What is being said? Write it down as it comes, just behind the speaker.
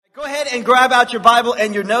Go ahead and grab out your Bible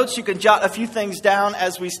and your notes. You can jot a few things down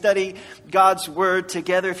as we study God's Word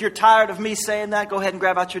together. If you're tired of me saying that, go ahead and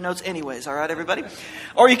grab out your notes anyways. All right, everybody?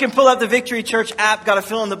 Or you can pull up the Victory Church app. Got a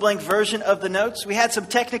fill-in-the-blank version of the notes. We had some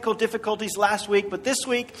technical difficulties last week, but this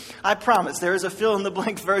week, I promise, there is a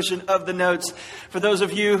fill-in-the-blank version of the notes. For those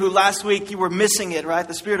of you who last week, you were missing it, right?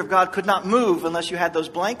 The Spirit of God could not move unless you had those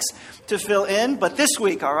blanks to fill in. But this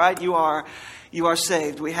week, all right, you are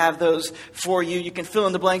saved. We have those for you. You can fill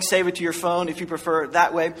in the blank, save it to your phone if you prefer it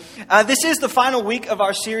that way. This is the final week of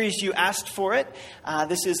our series, You Asked For It.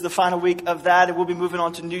 This is the final week of that, and we'll be moving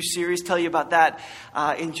on to a new series. Tell you about that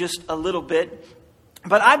in just a little bit.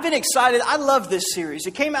 But I've been excited. I love this series.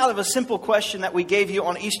 It came out of a simple question that we gave you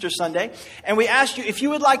on Easter Sunday. And we asked you if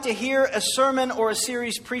you would like to hear a sermon or a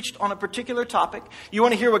series preached on a particular topic. You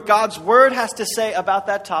want to hear what God's Word has to say about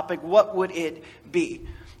that topic. What would it be?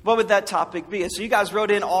 What would that topic be? And so you guys wrote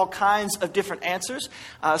in all kinds of different answers.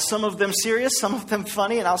 Some of them serious, some of them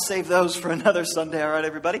funny, and I'll save those for another Sunday, all right,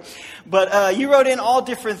 everybody? But you wrote in all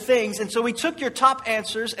different things, and so we took your top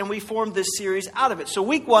answers and we formed this series out of it. So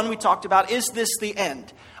week one, we talked about, is this the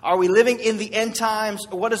end? Are we living in the end times?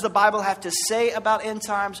 What does the Bible have to say about end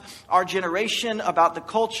times? Our generation, about the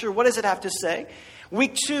culture, what does it have to say?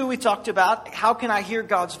 Week two, we talked about, how can I hear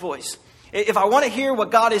God's voice? If I want to hear what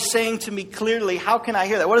God is saying to me clearly, how can I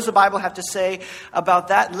hear that? What does the Bible have to say about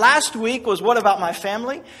that? Last week was what about my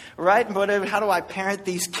family, right? How do I parent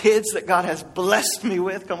these kids that God has blessed me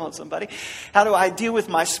with? Come on, somebody. How do I deal with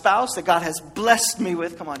my spouse that God has blessed me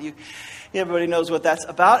with? Come on, everybody knows what that's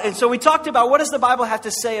about. And so we talked about, what does the Bible have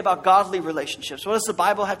to say about godly relationships? What does the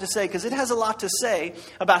Bible have to say? Because it has a lot to say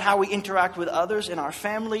about how we interact with others in our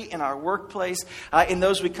family, in our workplace, in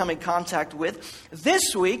those we come in contact with.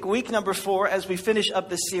 This week, week number 4, as we finish up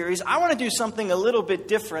this series, I want to do something a little bit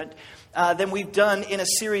different than we've done in a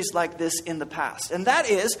series like this in the past. And that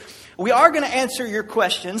is, we are going to answer your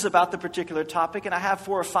questions about the particular topic, and I have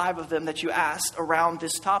 4 or 5 of them that you asked around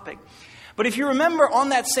this topic. But if you remember, on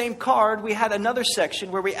that same card, we had another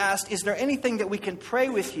section where we asked, is there anything that we can pray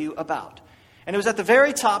with you about? And it was at the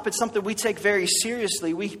very top. It's something we take very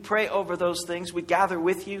seriously. We pray over those things. We gather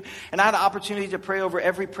with you. And I had an opportunity to pray over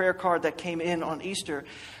every prayer card that came in on Easter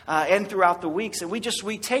and throughout the weeks. And we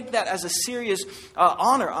take that as a serious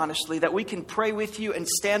honor, honestly, that we can pray with you and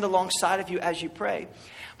stand alongside of you as you pray.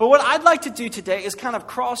 But what I'd like to do today is kind of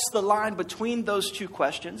cross the line between those two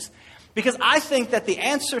questions, because I think that the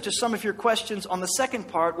answer to some of your questions on the second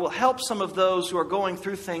part will help some of those who are going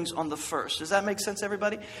through things on the first. Does that make sense,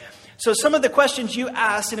 everybody? So some of the questions you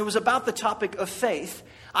asked, and it was about the topic of faith,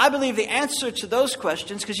 I believe the answer to those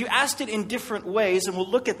questions, because you asked it in different ways, and we'll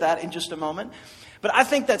look at that in just a moment. But I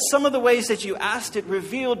think that some of the ways that you asked it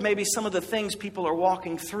revealed maybe some of the things people are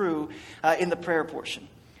walking through in the prayer portion.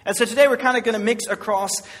 And so today we're kind of going to mix across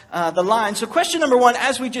the line. So question number 1,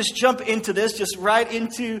 as we just jump into this, just right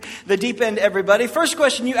into the deep end, everybody. First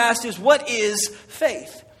question you asked is, what is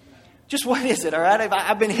faith? Just what is it, all right?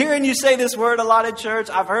 I've been hearing you say this word a lot in church.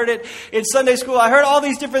 I've heard it in Sunday school. I heard all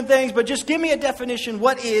these different things, but just give me a definition.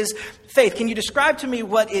 What is faith? Can you describe to me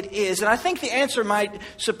what it is? And I think the answer might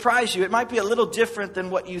surprise you. It might be a little different than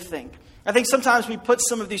what you think. I think sometimes we put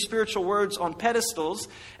some of these spiritual words on pedestals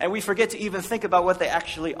and we forget to even think about what they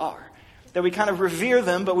actually are. That we kind of revere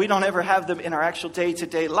them, but we don't ever have them in our actual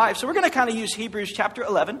day-to-day life. So we're going to kind of use Hebrews chapter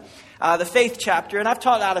 11, the faith chapter. And I've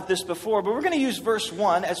taught out of this before, but we're going to use verse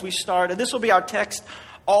 1 as we start. And this will be our text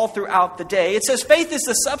all throughout the day. It says, faith is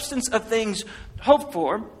the substance of things hoped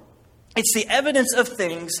for. It's the evidence of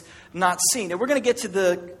things not seen. And we're going to get to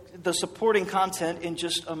the supporting content in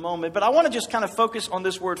just a moment. But I want to just kind of focus on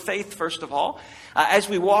this word faith, first of all, as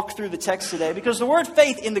we walk through the text today. Because the word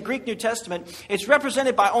faith in the Greek New Testament, it's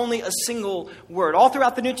represented by only a single word. All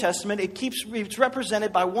throughout the New Testament, it's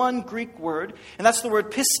represented by one Greek word, and that's the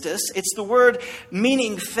word pistis. It's the word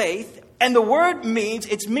meaning faith. And the word means,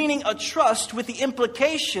 it's meaning a trust with the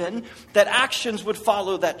implication that actions would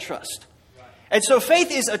follow that trust. And so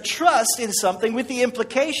faith is a trust in something with the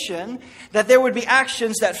implication that there would be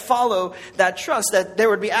actions that follow that trust, that there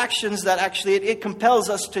would be actions that actually it compels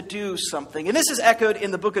us to do something. And this is echoed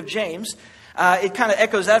in the book of James. It kind of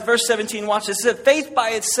echoes that. Verse 17, watch this. It says, faith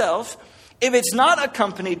by itself, if it's not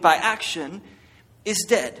accompanied by action, is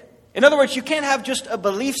dead. In other words, you can't have just a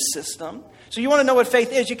belief system. So you want to know what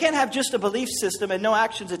faith is. You can't have just a belief system and no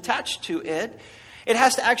actions attached to it. It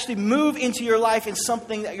has to actually move into your life in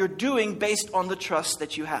something that you're doing based on the trust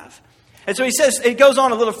that you have. And so he says, it goes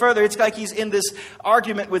on a little further. It's like he's in this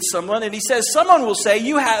argument with someone. And he says, someone will say,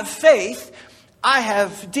 you have faith, I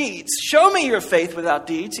have deeds. Show me your faith without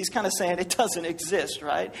deeds. He's kind of saying it doesn't exist,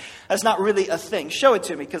 right? That's not really a thing. Show it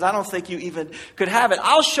to me because I don't think you even could have it.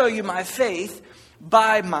 I'll show you my faith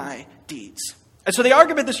by my deeds. And so the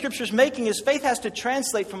argument the Scripture is making is faith has to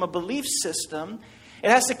translate from a belief system. It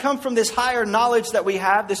has to come from this higher knowledge that we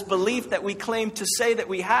have, this belief that we claim to say that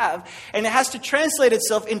we have, and it has to translate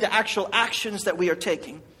itself into actual actions that we are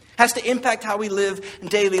taking. Has to impact how we live in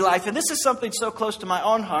daily life. And this is something so close to my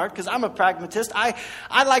own heart because I'm a pragmatist. I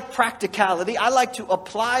like practicality. I like to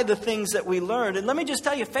apply the things that we learn. And let me just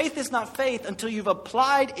tell you, faith is not faith until you've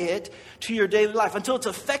applied it to your daily life, until it's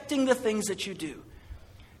affecting the things that you do.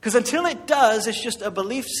 Because until it does, it's just a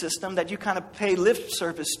belief system that you kind of pay lip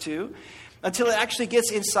service to. Until it actually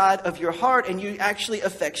gets inside of your heart and you actually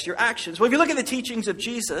affects your actions. Well, if you look at the teachings of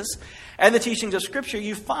Jesus and the teachings of Scripture,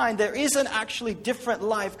 you find there is an actually different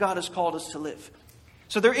life God has called us to live.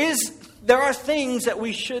 So there are things that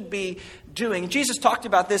we should be doing. Jesus talked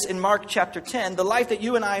about this in Mark chapter 10. The life that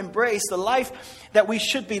you and I embrace, the life that we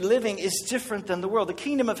should be living is different than the world. The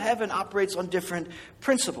kingdom of heaven operates on different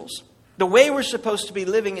principles. The way we're supposed to be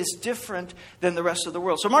living is different than the rest of the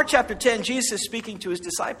world. So Mark chapter 10, Jesus is speaking to his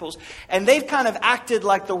disciples, and they've kind of acted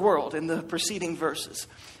like the world in the preceding verses.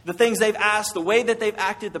 The things they've asked, the way that they've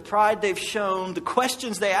acted, the pride they've shown, the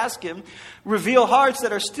questions they ask him reveal hearts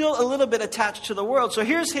that are still a little bit attached to the world. So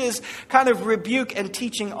here's his kind of rebuke and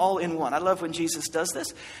teaching all in one. I love when Jesus does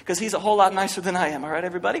this because he's a whole lot nicer than I am. All right,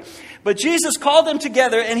 everybody? But Jesus called them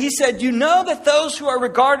together and he said, you know that those who are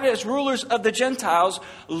regarded as rulers of the Gentiles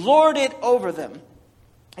lord it over them.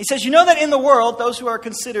 He says, you know that in the world, those who are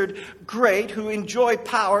considered great, who enjoy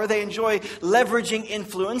power, they enjoy leveraging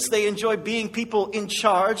influence, they enjoy being people in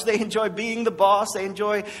charge, they enjoy being the boss, they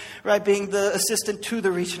enjoy being the assistant to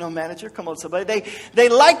the regional manager. Come on, somebody. They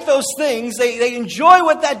like those things. They enjoy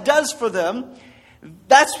what that does for them.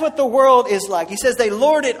 That's what the world is like. He says they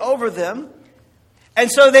lord it over them. And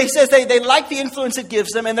so they like the influence it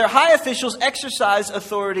gives them, and their high officials exercise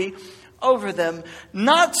authority over them.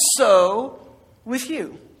 Not so with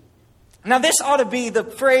you. Now this ought to be the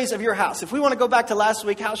phrase of your house. If we want to go back to last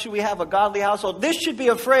week, how should we have a godly household? This should be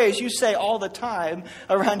a phrase you say all the time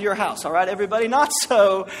around your house. All right, everybody? Not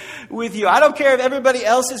so with you. I don't care if everybody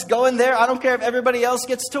else is going there. I don't care if everybody else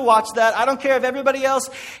gets to watch that. I don't care if everybody else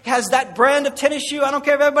has that brand of tennis shoe. I don't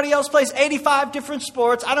care if everybody else plays 85 different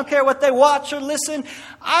sports. I don't care what they watch or listen.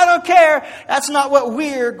 I don't care. That's not what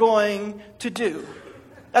we're going to do.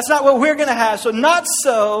 That's not what we're going to have. So not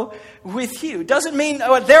so with you. Doesn't mean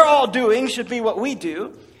what they're all doing should be what we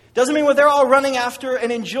do. Doesn't mean what they're all running after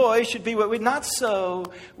and enjoy should be what we... Not so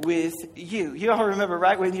with you. You all remember,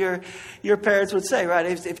 right, when your parents would say, right,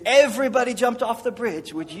 if everybody jumped off the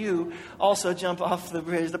bridge, would you also jump off the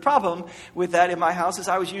bridge? The problem with that in my house is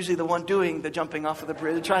I was usually the one doing the jumping off of the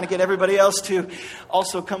bridge and trying to get everybody else to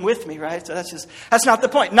also come with me, right? So that's not the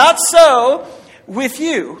point. Not so with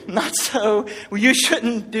you. Not so. You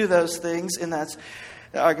shouldn't do those things. And that's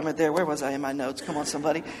the argument there. Where was I in my notes? Come on,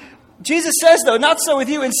 somebody. Jesus says, though, not so with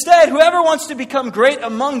you. Instead, whoever wants to become great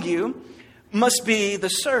among you must be the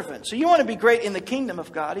servant. So you want to be great in the kingdom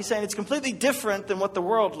of God. He's saying it's completely different than what the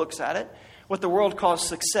world looks at it, what the world calls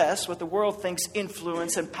success, what the world thinks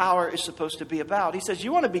influence and power is supposed to be about. He says,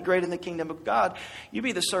 you want to be great in the kingdom of God, you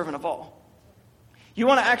be the servant of all. You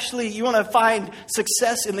want to find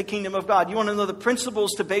success in the kingdom of God. You want to know the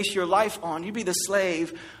principles to base your life on. You be the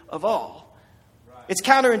slave of all. It's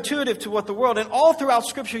counterintuitive to what the world, and all throughout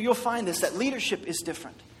Scripture you'll find this, that leadership is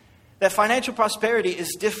different. That financial prosperity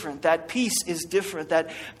is different. That peace is different.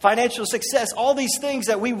 That financial success, all these things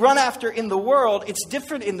that we run after in the world, it's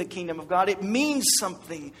different in the kingdom of God. It means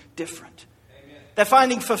something different. Amen. That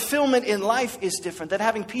finding fulfillment in life is different. That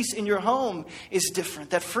having peace in your home is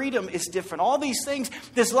different. That freedom is different. All these things,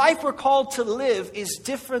 this life we're called to live is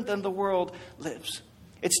different than the world lives.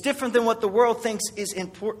 It's different than what the world thinks is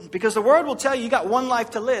important. Because the world will tell you got one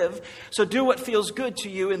life to live, so do what feels good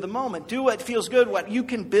to you in the moment. Do what feels good, what you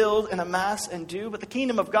can build and amass and do. But the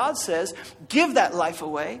kingdom of God says, give that life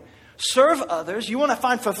away. Serve others. You want to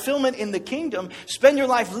find fulfillment in the kingdom. Spend your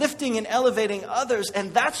life lifting and elevating others.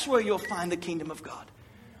 And that's where you'll find the kingdom of God.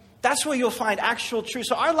 That's where you'll find actual truth.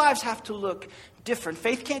 So our lives have to look different.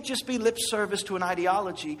 Faith can't just be lip service to an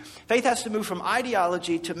ideology. Faith has to move from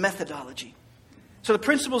ideology to methodology. So the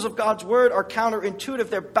principles of God's word are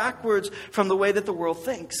counterintuitive. They're backwards from the way that the world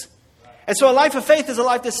thinks. And so a life of faith is a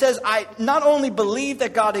life that says, I not only believe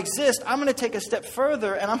that God exists, I'm going to take a step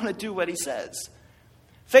further and I'm going to do what he says.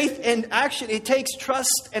 Faith in action, it takes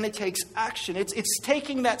trust and it takes action. It's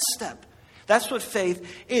taking that step. That's what faith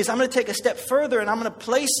is. I'm going to take a step further and I'm going to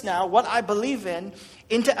place now what I believe in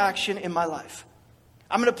into action in my life.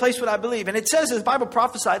 I'm going to place what I believe. And it says, the Bible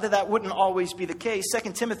prophesied that wouldn't always be the case.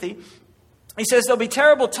 2 Timothy, he says there'll be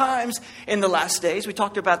terrible times in the last days. We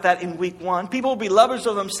talked about that in week 1. People will be lovers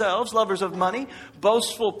of themselves, lovers of money,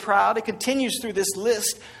 boastful, proud. It continues through this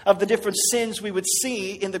list of the different sins we would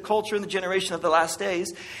see in the culture and the generation of the last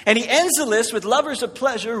days. And he ends the list with lovers of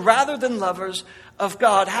pleasure rather than lovers of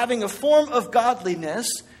God, having a form of godliness,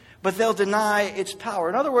 but they'll deny its power.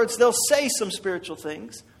 In other words, they'll say some spiritual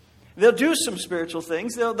things. They'll do some spiritual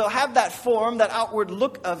things. They'll have that form, that outward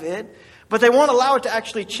look of it, but they won't allow it to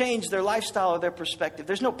actually change their lifestyle or their perspective.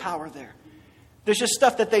 There's no power there. There's just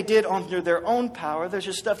stuff that they did under their own power. There's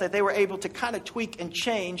just stuff that they were able to kind of tweak and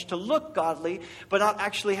change to look godly, but not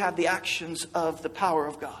actually have the actions of the power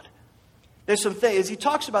of God. There's some things, he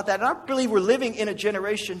talks about that, and I believe we're living in a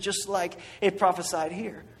generation just like it prophesied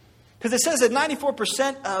here. Because it says that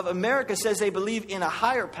 94% of America says they believe in a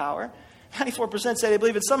higher power. 94% say they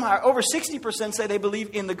believe in some higher. Over 60% say they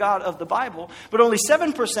believe in the God of the Bible. But only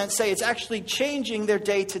 7% say it's actually changing their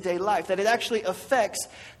day-to-day life. That it actually affects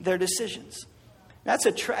their decisions. That's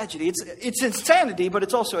a tragedy. It's insanity, but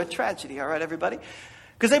it's also a tragedy. All right, everybody?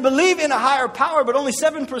 Because they believe in a higher power, but only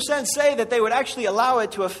 7% say that they would actually allow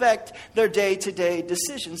it to affect their day-to-day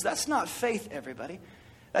decisions. That's not faith, everybody.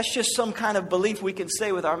 That's just some kind of belief we can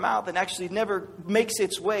say with our mouth and actually never makes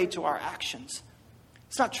its way to our actions.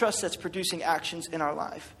 It's not trust that's producing actions in our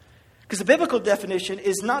life. Because the biblical definition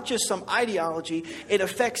is not just some ideology, it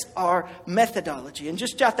affects our methodology. And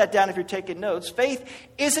just jot that down if you're taking notes. Faith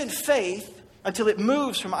isn't faith until it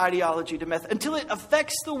moves from ideology to method, until it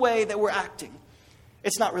affects the way that we're acting.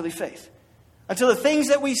 It's not really faith. Until the things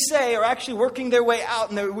that we say are actually working their way out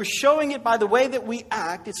and we're showing it by the way that we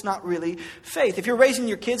act, it's not really faith. If you're raising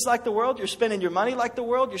your kids like the world, you're spending your money like the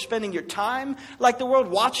world, you're spending your time like the world,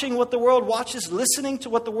 watching what the world watches, listening to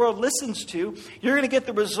what the world listens to, you're going to get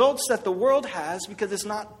the results that the world has because it's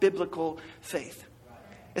not biblical faith.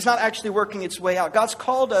 It's not actually working its way out. God's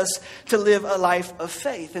called us to live a life of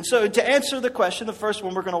faith. And so to answer the question, the first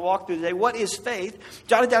one we're going to walk through today, what is faith?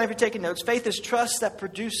 Jot it down if you're taking notes. Faith is trust that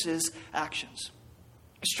produces actions.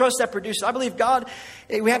 It's trust that produces. I believe God,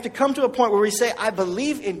 we have to come to a point where we say, I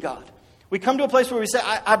believe in God. We come to a place where we say,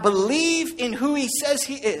 I believe in who He says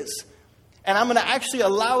He is. And I'm going to actually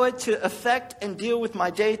allow it to affect and deal with my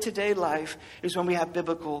day-to-day life is when we have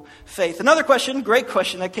biblical faith. Another question, great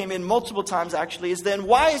question that came in multiple times actually, is then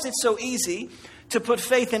why is it so easy to put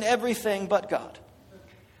faith in everything but God?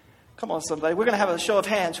 Come on, somebody. We're going to have a show of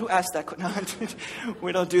hands. Who asked that? No,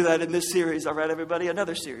 we don't do that in this series. All right, everybody?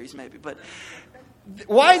 Another series maybe. But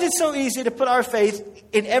why is it so easy to put our faith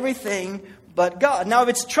in everything but God? Now, if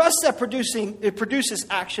it's trust that produces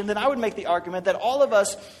action, then I would make the argument that all of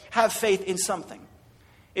us have faith in something.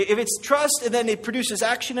 If it's trust and then it produces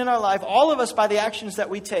action in our life, all of us, by the actions that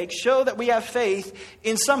we take, show that we have faith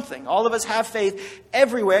in something. All of us have faith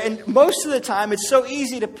everywhere. And most of the time, it's so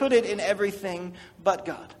easy to put it in everything but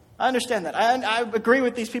God. I understand that. I agree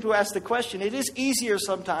with these people who ask the question. It is easier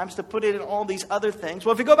sometimes to put it in all these other things.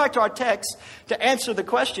 Well, if we go back to our text to answer the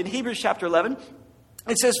question, Hebrews chapter 11,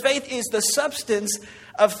 it says faith is the substance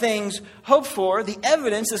of things hoped for, the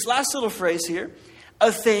evidence, this last little phrase here,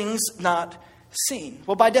 of things not seen.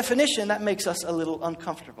 Well, by definition, that makes us a little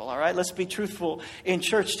uncomfortable, all right? Let's be truthful in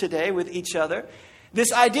church today with each other.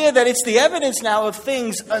 This idea that it's the evidence now of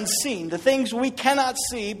things unseen, the things we cannot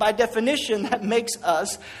see, by definition, that makes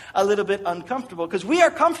us a little bit uncomfortable. Because we are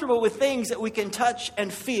comfortable with things that we can touch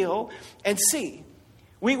and feel and see.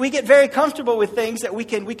 We get very comfortable with things that we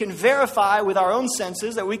can verify with our own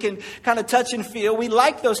senses, that we can kind of touch and feel. We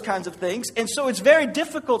like those kinds of things. And so it's very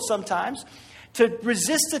difficult sometimes to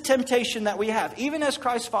resist the temptation that we have, even as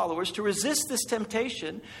Christ followers, to resist this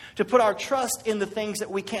temptation to put our trust in the things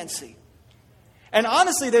that we can't see. And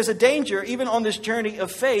honestly, there's a danger, even on this journey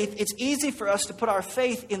of faith, it's easy for us to put our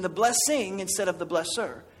faith in the blessing instead of the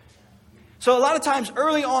blesser. So a lot of times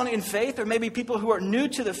early on in faith, or maybe people who are new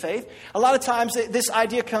to the faith, a lot of times this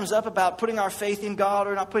idea comes up about putting our faith in God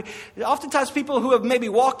or not putting. Oftentimes people who have maybe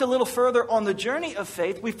walked a little further on the journey of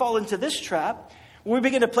faith, we fall into this trap. We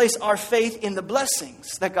begin to place our faith in the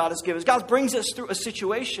blessings that God has given us. God brings us through a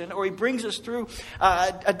situation, or He brings us through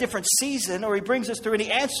a different season, or He brings us through and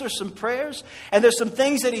He answers some prayers. And there's some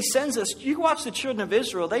things that He sends us. You watch the children of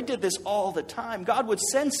Israel. They did this all the time. God would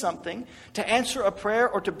send something to answer a prayer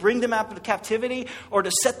or to bring them out of captivity or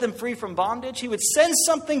to set them free from bondage. He would send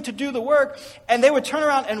something to do the work, and they would turn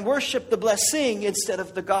around and worship the blessing instead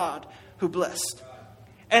of the God who blessed.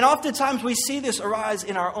 And oftentimes we see this arise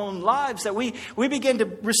in our own lives, that we begin to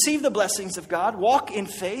receive the blessings of God, walk in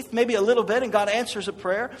faith, maybe a little bit, and God answers a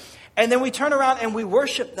prayer. And then we turn around and we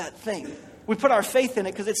worship that thing. We put our faith in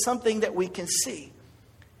it because it's something that we can see.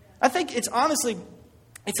 I think it's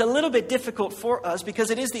a little bit difficult for us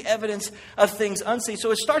because it is the evidence of things unseen.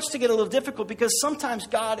 So it starts to get a little difficult because sometimes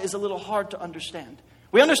God is a little hard to understand.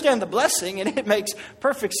 We understand the blessing and it makes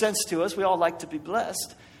perfect sense to us. We all like to be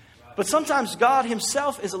blessed. But sometimes God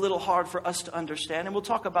himself is a little hard for us to understand. And we'll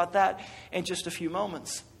talk about that in just a few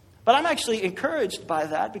moments. But I'm actually encouraged by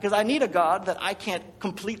that because I need a God that I can't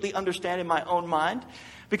completely understand in my own mind.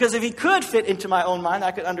 Because if he could fit into my own mind,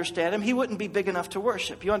 I could understand him. He wouldn't be big enough to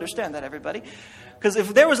worship. You understand that, everybody? Because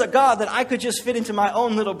if there was a God that I could just fit into my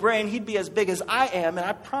own little brain, he'd be as big as I am. And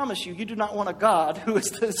I promise you, you do not want a God who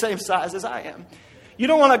is the same size as I am. You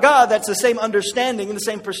don't want a God that's the same understanding and the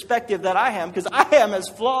same perspective that I am. Because I am as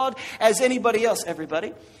flawed as anybody else,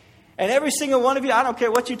 everybody. And every single one of you, I don't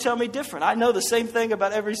care what you tell me different. I know the same thing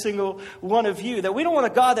about every single one of you. That we don't want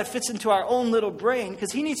a God that fits into our own little brain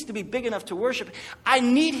because he needs to be big enough to worship. I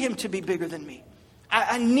need him to be bigger than me.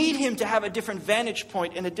 I need him to have a different vantage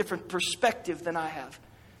point and a different perspective than I have.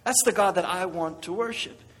 That's the God that I want to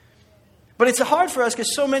worship. But it's hard for us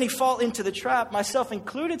because so many fall into the trap, myself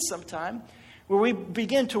included sometime, where we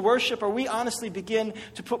begin to worship or we honestly begin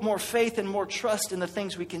to put more faith and more trust in the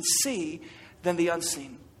things we can see than the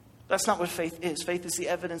unseen. That's not what faith is. Faith is the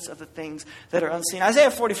evidence of the things that are unseen. Isaiah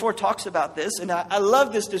 44 talks about this, and I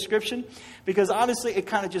love this description because honestly it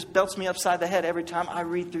kind of just belts me upside the head every time I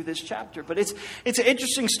read through this chapter. But it's an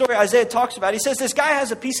interesting story Isaiah talks about. He says this guy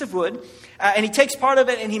has a piece of wood, and he takes part of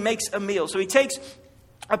it and he makes a meal. So he takes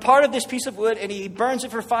a part of this piece of wood and he burns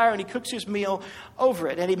it for fire and he cooks his meal over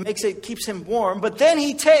it. And he makes it, keeps him warm. But then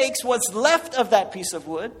he takes what's left of that piece of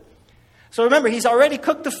wood. So remember, he's already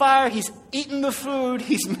cooked the fire, he's eaten the food,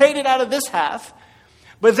 he's made it out of this half.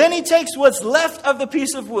 But then he takes what's left of the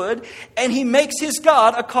piece of wood and he makes his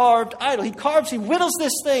God a carved idol. He whittles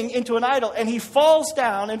this thing into an idol and he falls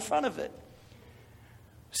down in front of it.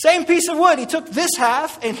 Same piece of wood, he took this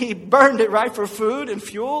half and he burned it, right, for food and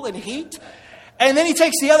fuel and heat. And then he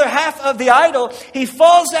takes the other half of the idol, he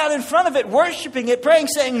falls down in front of it, worshiping it, praying,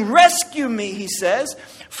 saying, "Rescue me," he says,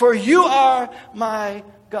 "for you are my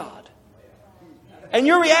God." And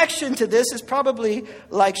your reaction to this is probably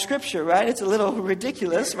like Scripture, right? It's a little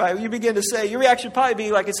ridiculous, right? You begin to say, your reaction would probably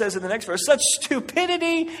be like it says in the next verse, such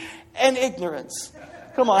stupidity and ignorance.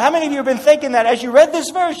 Come on, how many of you have been thinking that? As you read this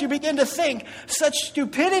verse, you begin to think, such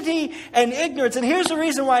stupidity and ignorance. And here's the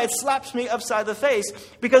reason why it slaps me upside the face.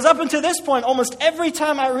 Because up until this point, almost every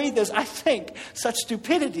time I read this, I think, such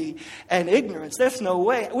stupidity and ignorance. There's no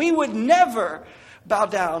way. We would never bow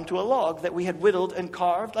down to a log that we had whittled and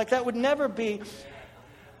carved. Like that would never be...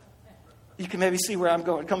 You can maybe see where I'm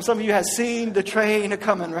going. Some of you have seen the train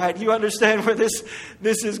a-coming, right? You understand where this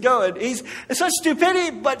is going. It's such stupidity,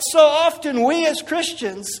 but so often we as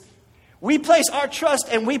Christians, we place our trust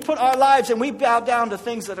and we put our lives and we bow down to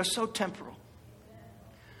things that are so temporal.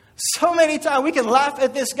 So many times we can laugh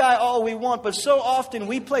at this guy all we want, but so often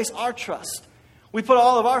we place our trust. We put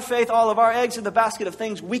all of our faith, all of our eggs in the basket of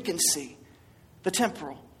things we can see. The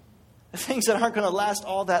temporal. The things that aren't going to last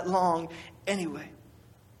all that long anyway.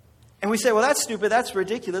 And we say, well, that's stupid, that's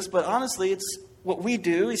ridiculous, but honestly, it's what we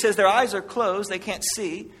do. He says their eyes are closed, they can't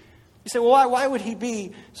see. You say, well, why would he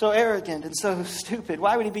be so arrogant and so stupid?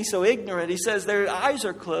 Why would he be so ignorant? He says their eyes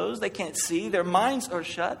are closed, they can't see, their minds are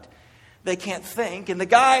shut, they can't think. And the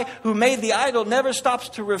guy who made the idol never stops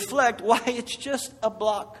to reflect why it's just a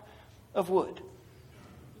block of wood.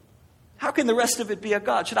 How can the rest of it be a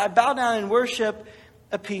God? Should I bow down and worship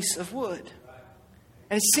a piece of wood?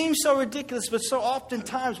 And it seems so ridiculous, but so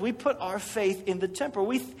oftentimes we put our faith in the temporal.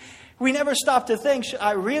 We never stop to think, should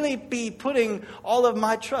I really be putting all of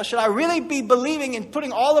my trust? Should I really be believing and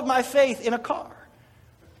putting all of my faith in a car?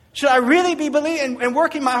 Should I really be believing and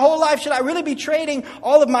working my whole life? Should I really be trading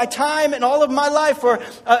all of my time and all of my life for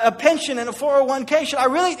a pension and a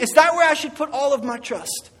 401k? Is that where I should put all of my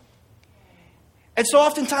trust? And so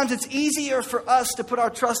oftentimes it's easier for us to put our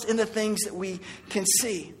trust in the things that we can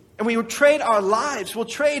see. And we will trade our lives, we'll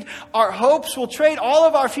trade our hopes, we'll trade all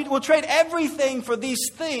of our future, we'll trade everything for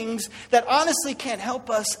these things that honestly can't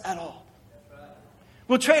help us at all.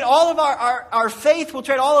 We'll trade all of our faith, we'll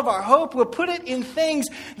trade all of our hope, we'll put it in things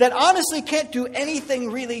that honestly can't do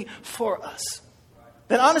anything really for us.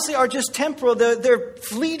 That honestly are just temporal, they're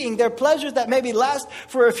fleeting, they're pleasures that maybe last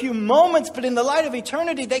for a few moments, but in the light of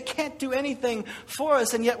eternity, they can't do anything for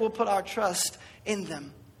us, and yet we'll put our trust in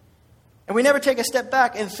them. And we never take a step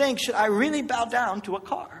back and think, should I really bow down to a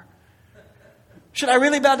car? Should I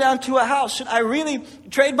really bow down to a house? Should I really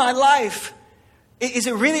trade my life? Is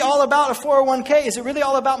it really all about a 401k? Is it really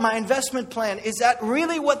all about my investment plan? Is that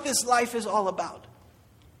really what this life is all about?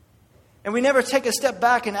 And we never take a step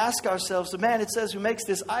back and ask ourselves, the man, it says, who makes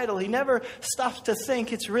this idol, he never stops to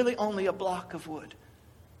think it's really only a block of wood.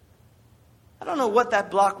 I don't know what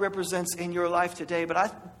that block represents in your life today, but I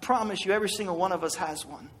promise you every single one of us has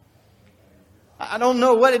one. I don't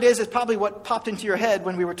know what it is. It's probably what popped into your head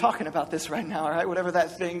when we were talking about this right now, all right? Whatever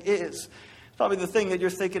that thing is. It's probably the thing that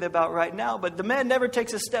you're thinking about right now. But the man never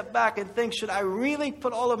takes a step back and thinks, should I really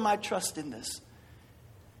put all of my trust in this?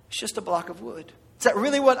 It's just a block of wood. Is that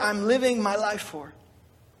really what I'm living my life for?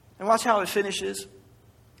 And watch how it finishes.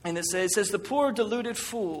 And it says, the poor deluded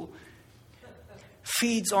fool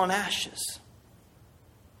feeds on ashes.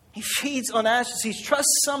 He feeds on ashes. He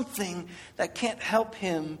trusts something that can't help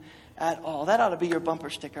him at all. That ought to be your bumper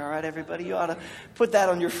sticker, all right, everybody? You ought to put that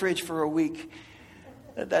on your fridge for a week.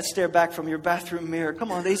 That stare back from your bathroom mirror.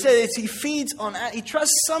 Come on. He says he feeds on, he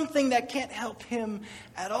trusts something that can't help him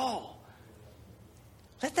at all.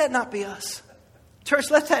 Let that not be us.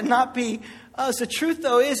 Church, let that not be us. The truth,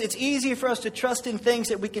 though, is it's easier for us to trust in things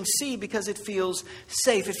that we can see because it feels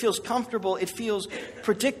safe. It feels comfortable. It feels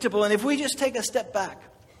predictable. And if we just take a step back,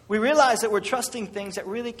 we realize that we're trusting things that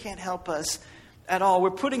really can't help us at all.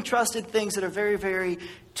 We're putting trust in things that are very, very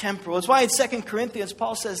temporal. That's why in 2 Corinthians,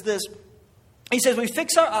 Paul says this. He says, we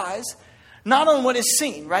fix our eyes not on what is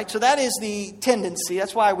seen, right? So that is the tendency.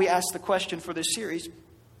 That's why we asked the question for this series.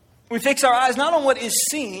 We fix our eyes not on what is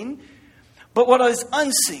seen, but what is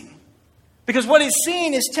unseen. Because what is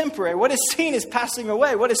seen is temporary. What is seen is passing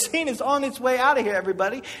away. What is seen is on its way out of here,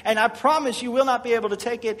 everybody. And I promise you will not be able to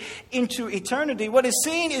take it into eternity. What is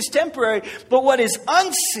seen is temporary, but what is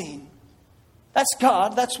unseen, that's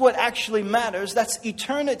God. That's what actually matters. That's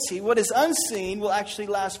eternity. What is unseen will actually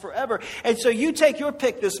last forever. And so you take your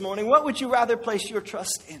pick this morning. What would you rather place your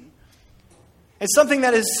trust in? It's something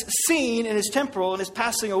that is seen and is temporal and is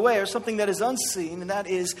passing away, or something that is unseen and that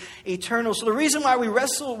is eternal. So the reason why we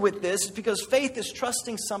wrestle with this is because faith is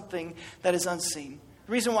trusting something that is unseen.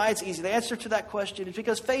 The reason why it's easy, the answer to that question is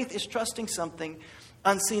because faith is trusting something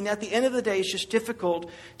unseen. At the end of the day, it's just difficult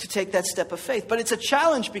to take that step of faith. But it's a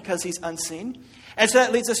challenge because he's unseen. And so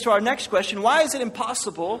that leads us to our next question. Why is it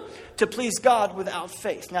impossible to please God without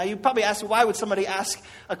faith? Now, you probably ask, why would somebody ask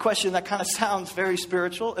a question that kind of sounds very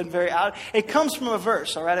spiritual and very out? It comes from a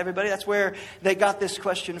verse, all right, everybody? That's where they got this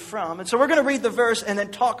question from. And so we're going to read the verse and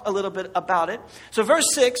then talk a little bit about it. So verse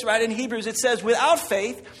 6, right, in Hebrews, it says, without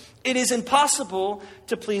faith, it is impossible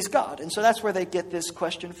to please God. And so that's where they get this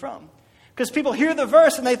question from. Because people hear the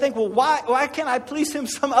verse and they think, well, why can't I please him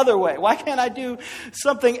some other way? Why can't I do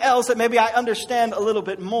something else that maybe I understand a little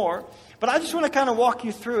bit more? But I just want to kind of walk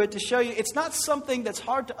you through it to show you it's not something that's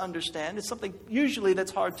hard to understand. It's something usually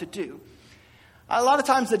that's hard to do. A lot of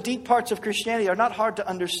times the deep parts of Christianity are not hard to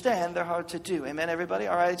understand. They're hard to do. Amen, everybody?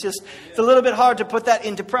 All right, it's a little bit hard to put that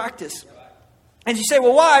into practice. And you say,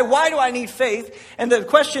 well, why? Why do I need faith? And the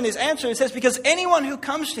question is answered. It says, because anyone who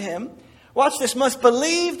comes to him, watch this, must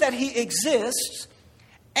believe that he exists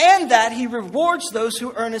and that he rewards those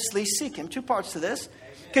who earnestly seek him. Two parts to this.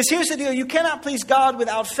 Because here's the deal. You cannot please God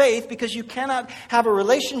without faith, because you cannot have a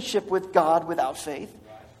relationship with God without faith,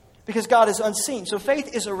 because God is unseen. So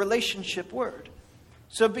faith is a relationship word.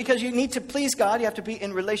 So because you need to please God, you have to be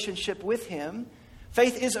in relationship with him.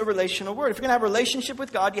 Faith is a relational word. If you're going to have a relationship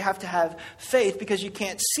with God, you have to have faith, because you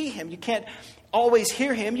can't see him. You can't always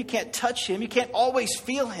hear him. You can't touch him. You can't always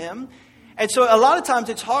feel him. And so a lot of times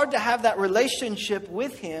it's hard to have that relationship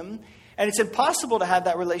with him, and it's impossible to have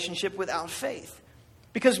that relationship without faith.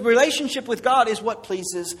 Because relationship with God is what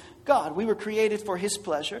pleases God. We were created for his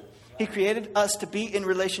pleasure. He created us to be in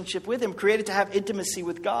relationship with him, created to have intimacy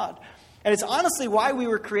with God. And it's honestly why we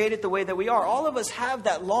were created the way that we are. All of us have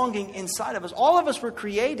that longing inside of us. All of us were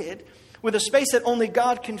created with a space that only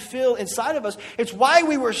God can fill inside of us. It's why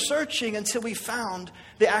we were searching until we found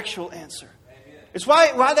the actual answer. It's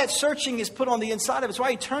why that searching is put on the inside of us. It's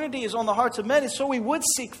why eternity is on the hearts of men. It's so we would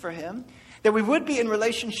seek for him, that we would be in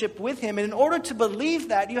relationship with him. And in order to believe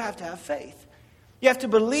that, you have to have faith. You have to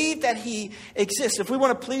believe that he exists. If we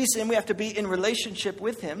want to please him, we have to be in relationship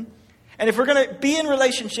with him. And if we're going to be in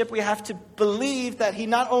relationship, we have to believe that he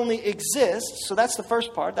not only exists. So that's the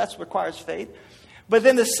first part. That requires faith. But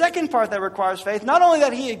then the second part that requires faith, not only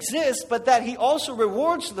that he exists, but that he also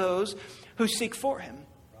rewards those who seek for him.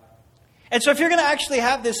 And so if you're going to actually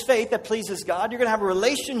have this faith that pleases God, you're going to have a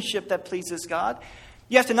relationship that pleases God,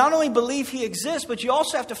 you have to not only believe he exists, but you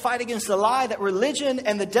also have to fight against the lie that religion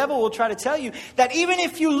and the devil will try to tell you that even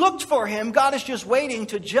if you looked for him, God is just waiting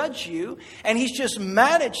to judge you, and he's just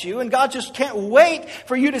mad at you, and God just can't wait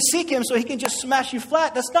for you to seek him so he can just smash you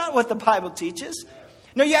flat. That's not what the Bible teaches.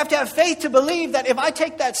 No, you have to have faith to believe that if I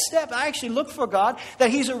take that step, I actually look for God, that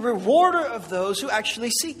he's a rewarder of those who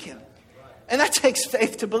actually seek him. And that takes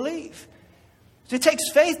faith to believe. It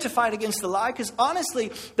takes faith to fight against the lie, because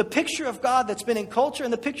honestly, the picture of God that's been in culture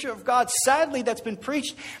and the picture of God, sadly, that's been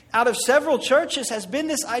preached out of several churches has been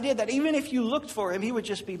this idea that even if you looked for him, he would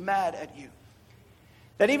just be mad at you.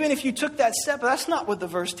 That even if you took that step, that's not what the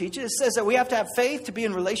verse teaches. It says that we have to have faith to be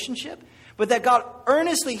in relationship, but that God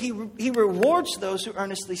earnestly, he rewards those who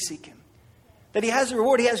earnestly seek him. That he has a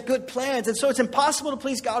reward, he has good plans. And so it's impossible to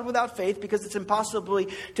please God without faith, because it's impossible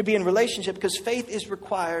to be in relationship, because faith is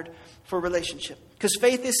required for relationship. Because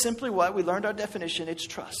faith is simply what? We learned our definition. It's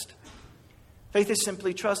trust. Faith is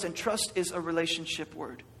simply trust, and trust is a relationship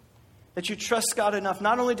word. That you trust God enough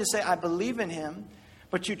not only to say, I believe in him,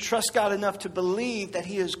 but you trust God enough to believe that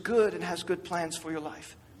he is good and has good plans for your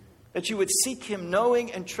life. That you would seek him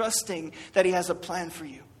knowing and trusting that he has a plan for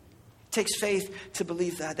you. It takes faith to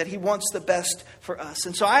believe that he wants the best for us.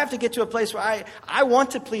 And so I have to get to a place where I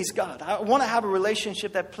want to please God. I want to have a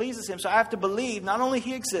relationship that pleases him. So I have to believe not only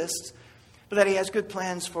he exists, but that he has good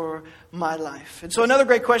plans for my life. And so another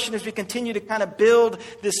great question as we continue to kind of build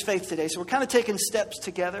this faith today. So we're kind of taking steps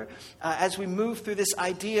together as we move through this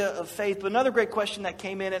idea of faith. But another great question that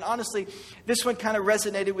came in, and honestly, this one kind of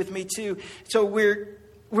resonated with me too. So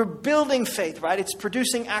we're building faith, right? It's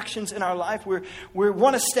producing actions in our life. We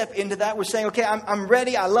want to step into that. We're saying, okay, I'm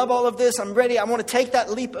ready. I love all of this. I'm ready. I want to take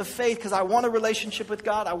that leap of faith because I want a relationship with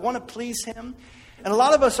God. I want to please him. And a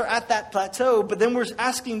lot of us are at that plateau, but then we're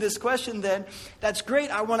asking this question then, that's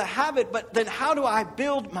great, I want to have it, but then how do I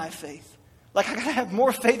build my faith? Like, I got to have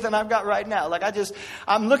more faith than I've got right now. Like,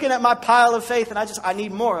 I'm looking at my pile of faith and I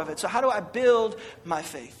need more of it. So how do I build my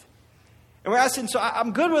faith? And we're asking, so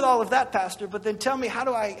I'm good with all of that, Pastor, but then tell me, how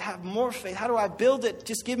do I have more faith? How do I build it?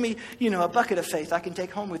 Just give me, a bucket of faith I can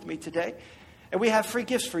take home with me today. And we have free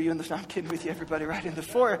gifts for you. No, I'm kidding with you, everybody, right in the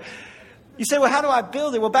foyer. You say, well, how do I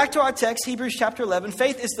build it? Well, back to our text, Hebrews chapter 11.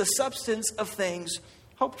 Faith is the substance of things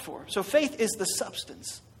hoped for. So faith is the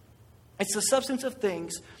substance. It's the substance of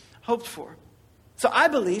things hoped for. So I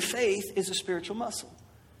believe faith is a spiritual muscle.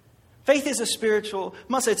 Faith is a spiritual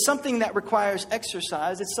muscle. It's something that requires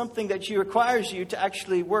exercise. It's something that requires you to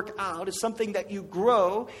actually work out. It's something that you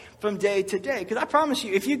grow from day to day. Because I promise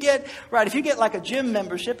you, if you get like a gym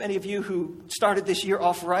membership, any of you who started this year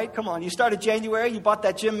off right, come on, you started January, you bought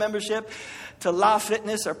that gym membership to La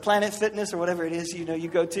Fitness or Planet Fitness or whatever it is, you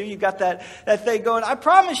go to, you got that thing going. I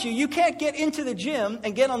promise you can't get into the gym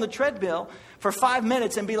and get on the treadmill for 5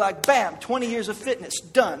 minutes and be like, bam, 20 years of fitness,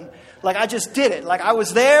 done. Like, I just did it. Like, I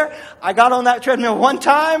was there, I got on that treadmill one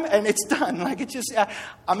time, and it's done. Like,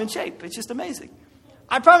 I'm in shape. It's just amazing.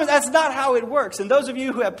 I promise that's not how it works. And those of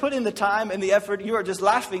you who have put in the time and the effort, you are just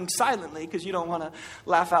laughing silently because you don't want to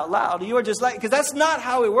laugh out loud. You are just because that's not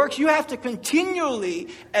how it works. You have to continually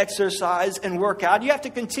exercise and work out. You have to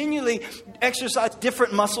continually exercise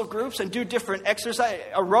different muscle groups and do different exercise,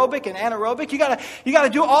 aerobic and anaerobic. You got to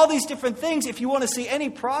do all these different things if you want to see any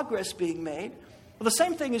progress being made. Well, the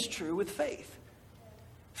same thing is true with faith.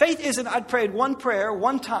 Faith isn't, I prayed one prayer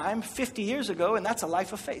one time 50 years ago, and that's a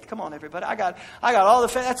life of faith. Come on, everybody. I got all the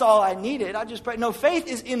faith. That's all I needed. I just prayed. No, faith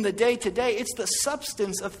is in the day-to-day. It's the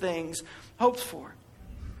substance of things hoped for.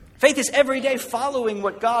 Faith is every day following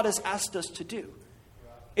what God has asked us to do.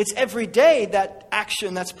 It's every day that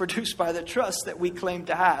action that's produced by the trust that we claim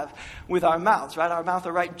to have with our mouths, right? Our mouth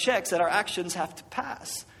are writing checks that our actions have to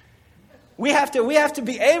pass. We have to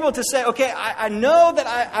be able to say, okay, I know that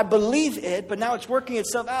I believe it, but now it's working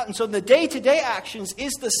itself out. And so the day-to-day actions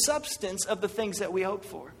is the substance of the things that we hope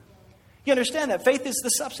for. You understand that? Faith is the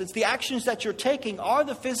substance. The actions that you're taking are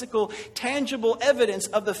the physical, tangible evidence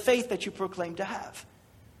of the faith that you proclaim to have.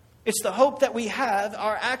 It's the hope that we have.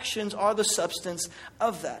 Our actions are the substance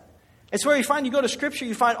of that. It's where you go to Scripture,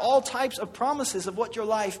 you find all types of promises of what your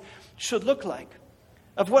life should look like.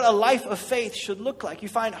 Of what a life of faith should look like. You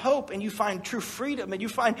find hope and you find true freedom and you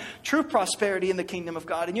find true prosperity in the kingdom of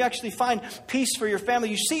God. And you actually find peace for your family.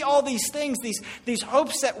 You see all these things, these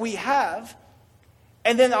hopes that we have.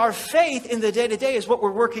 And then our faith in the day-to-day is what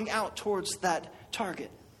we're working out towards that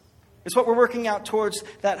target. It's what we're working out towards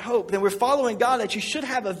that hope. Then we're following God that you should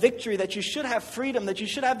have a victory, that you should have freedom, that you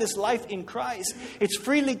should have this life in Christ. It's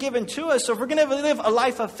freely given to us. So if we're going to live a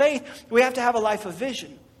life of faith, we have to have a life of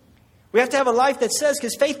vision. We have to have a life that says,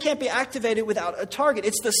 because faith can't be activated without a target.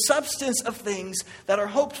 It's the substance of things that are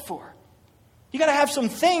hoped for. You got to have some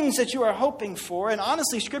things that you are hoping for. And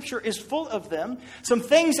honestly, Scripture is full of them. Some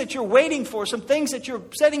things that you're waiting for. Some things that you're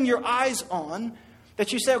setting your eyes on.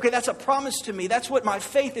 That you say, okay, that's a promise to me. That's what my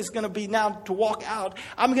faith is going to be now to walk out.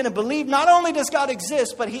 I'm going to believe not only does God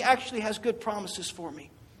exist, but He actually has good promises for me.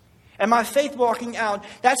 And my faith walking out,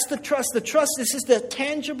 that's the trust. The trust, this is the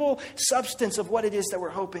tangible substance of what it is that we're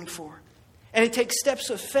hoping for. And it takes steps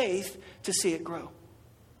of faith to see it grow.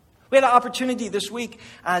 We had an opportunity this week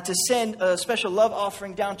to send a special love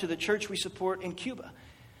offering down to the church we support in Cuba.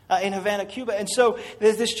 In Havana, Cuba. And so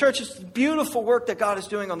this church is beautiful work that God is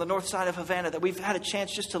doing on the north side of Havana that we've had a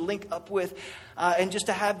chance just to link up with and just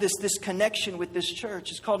to have this connection with this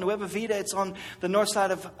church. It's called Nueva Vida. It's on the north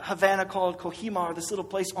side of Havana called Cojimar, this little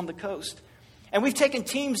place on the coast. And we've taken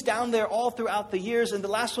teams down there all throughout the years. And the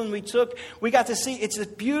last one we took, we got to see it's a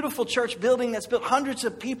beautiful church building that's built, hundreds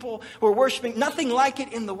of people who are worshiping. Nothing like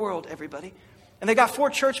it in the world, everybody. And they got 4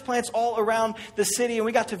 church plants all around the city, and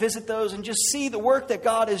we got to visit those and just see the work that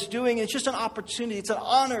God is doing. It's just an opportunity. It's an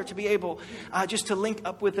honor to be able just to link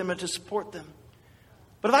up with them and to support them.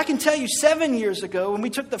 But if I can tell you, 7 years ago, when we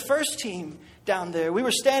took the first team down there, we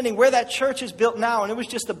were standing where that church is built now, and it was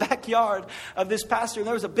just the backyard of this pastor. And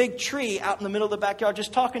there was a big tree out in the middle of the backyard,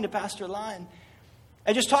 just talking to Pastor Lyon.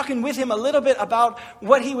 And just talking with him a little bit about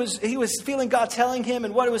what he was feeling God telling him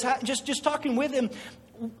and what it was just talking with him.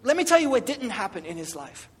 Let me tell you what didn't happen in his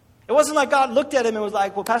life. It wasn't like God looked at him and was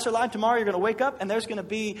like, well, Pastor Lyon, tomorrow you're going to wake up and there's going to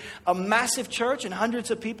be a massive church and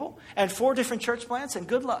hundreds of people and 4 different church plants and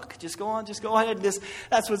good luck. Just go ahead.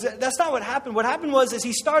 That's not what happened. What happened was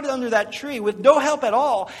he started under that tree with no help at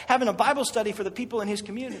all, having a Bible study for the people in his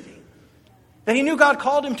community. Then he knew God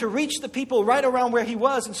called him to reach the people right around where he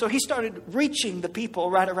was. And so he started reaching the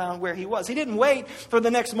people right around where he was. He didn't wait for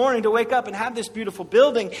the next morning to wake up and have this beautiful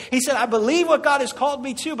building. He said, I believe what God has called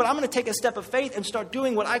me to, but I'm going to take a step of faith and start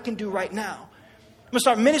doing what I can do right now. I'm going to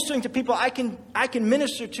start ministering to people I can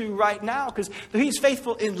minister to right now, because he's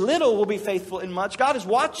faithful in little will be faithful in much. God is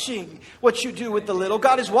watching what you do with the little.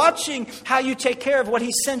 God is watching how you take care of what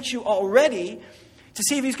he sent you already, to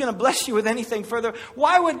see if he's going to bless you with anything further.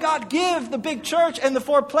 Why would God give the big church and the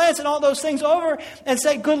 4 plants and all those things over and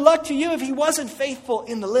say, good luck to you, if he wasn't faithful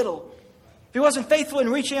in the little? If he wasn't faithful in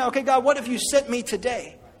reaching out, okay, God, what have you sent me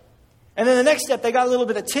today? And then the next step, they got a little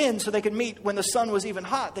bit of tin so they could meet when the sun was even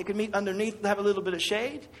hot. They could meet underneath, have a little bit of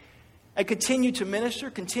shade, and continue to minister,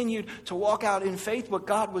 continue to walk out in faith what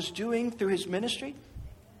God was doing through his ministry.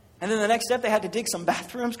 And then the next step, they had to dig some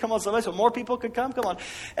bathrooms. Come on, somebody, so more people could come. Come on.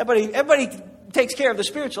 Everybody takes care of the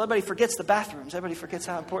spiritual. Everybody forgets the bathrooms. Everybody forgets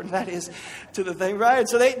how important that is to the thing, right?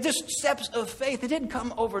 So they just steps of faith. It didn't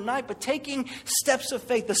come overnight, but taking steps of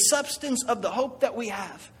faith, the substance of the hope that we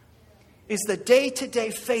have is the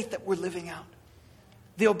day-to-day faith that we're living out.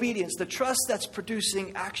 The obedience, the trust that's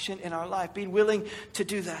producing action in our life, being willing to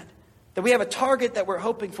do that. That we have a target that we're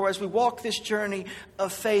hoping for as we walk this journey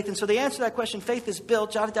of faith. And so the answer to that question, faith is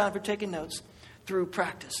built, jot it down if you're taking notes, through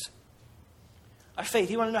practice. Our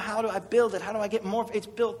faith, you want to know, how do I build it? How do I get more? It's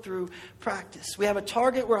built through practice. We have a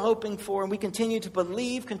target we're hoping for, and we continue to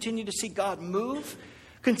believe, continue to see God move,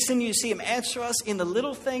 continue to see him answer us in the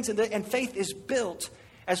little things. And faith is built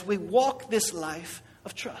as we walk this life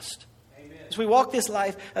of trust. As we walk this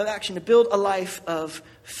life of action, to build a life of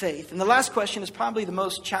faith. And the last question is probably the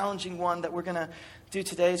most challenging one that we're going to do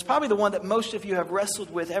today. It's probably the one that most of you have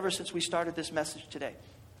wrestled with ever since we started this message today.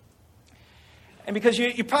 And because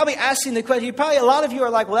you're probably asking the question, a lot of you are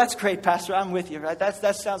like, well, that's great, Pastor. I'm with you, right?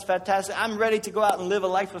 That sounds fantastic. I'm ready to go out and live a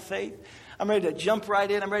life of faith. I'm ready to jump right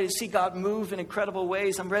in. I'm ready to see God move in incredible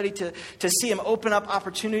ways. I'm ready to see him open up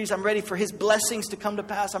opportunities. I'm ready for his blessings to come to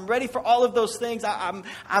pass. I'm ready for all of those things.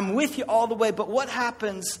 I'm with you all the way. But what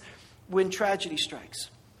happens when tragedy strikes?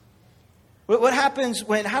 What happens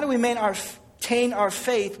how do we maintain our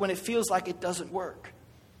faith when it feels like it doesn't work?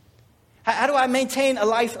 How do I maintain a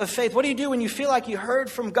life of faith? What do you do when you feel like you heard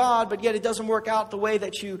from God, but yet it doesn't work out the way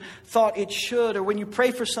that you thought it should? Or when you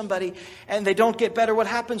pray for somebody and they don't get better? What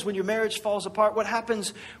happens when your marriage falls apart? What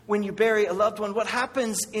happens when you bury a loved one? What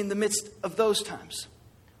happens in the midst of those times?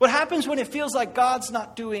 What happens when it feels like God's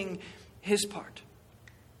not doing his part?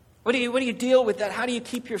 What do you deal with that? How do you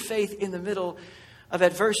keep your faith in the middle of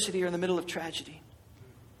adversity or in the middle of tragedy?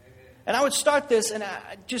 And I would start this, and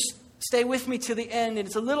just stay with me to the end. And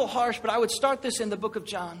it's a little harsh, but I would start this in the book of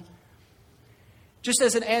John. Just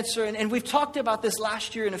as an answer. And we've talked about this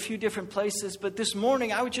last year in a few different places. But this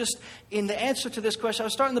morning, I would just, in the answer to this question, I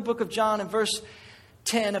would start in the book of John in verse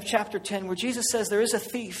 10 of chapter 10, where Jesus says there is a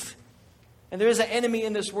thief and there is an enemy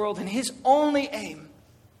in this world. And his only aim,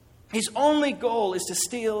 his only goal is to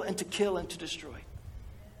steal and to kill and to destroy.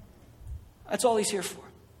 That's all he's here for.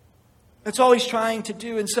 That's all he's trying to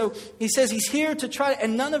do. And so he says he's here to try,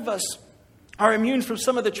 and none of us are immune from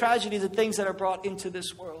some of the tragedies and things that are brought into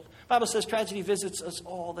this world. The Bible says tragedy visits us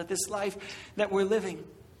all, that this life that we're living,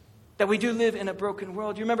 that we do live in a broken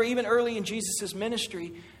world. You remember even early in Jesus'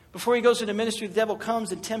 ministry, before he goes into ministry, the devil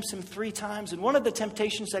comes and tempts him 3 times. And one of the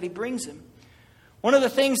temptations that he brings him One of the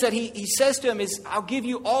things that he says to him is, I'll give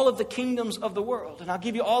you all of the kingdoms of the world, and I'll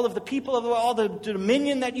give you all of the people of the world, all the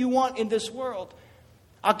dominion that you want in this world.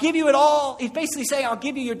 I'll give you it all. He's basically saying, I'll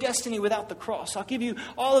give you your destiny without the cross. I'll give you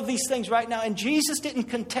all of these things right now. And Jesus didn't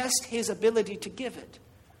contest his ability to give it.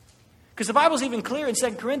 Because the Bible's even clear in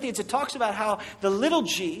 2 Corinthians. It talks about how the little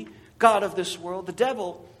g, God of this world, the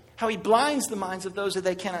devil, how he blinds the minds of those that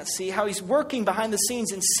they cannot see, how he's working behind the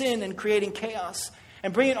scenes in sin and creating chaos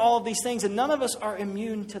and bringing all of these things. And none of us are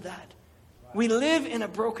immune to that. We live in a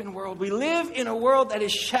broken world. We live in a world that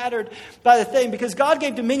is shattered by the thing, because God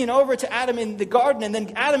gave dominion over to Adam in the garden, and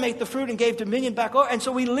then Adam ate the fruit and gave dominion back over. And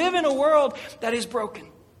so we live in a world that is broken.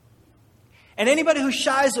 And anybody who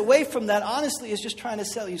shies away from that, honestly, is just trying to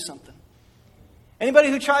sell you something. Anybody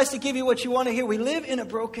who tries to give you what you want to hear, we live in a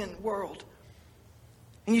broken world.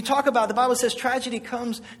 And you talk about, the Bible says tragedy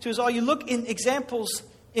comes to us all. You look in examples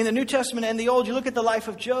in the New Testament and the Old, you look at the life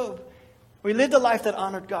of Job. He lived a life that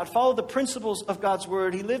honored God, followed the principles of God's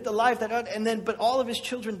word. He lived a life that, but all of his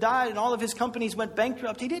children died and all of his companies went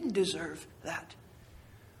bankrupt. He didn't deserve that.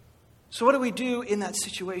 So what do we do in that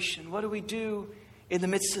situation? What do we do in the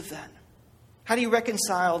midst of that? How do you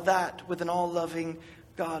reconcile that with an all-loving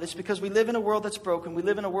God? It's because we live in a world that's broken. We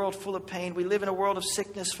live in a world full of pain. We live in a world of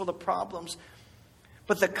sickness, full of problems.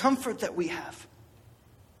 But the comfort that we have,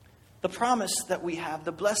 the promise that we have,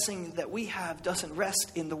 the blessing that we have doesn't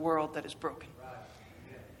rest in the world that is broken.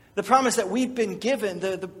 The promise that we've been given,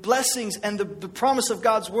 the blessings and the promise of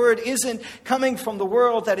God's word isn't coming from the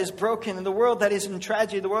world that is broken and the world that is in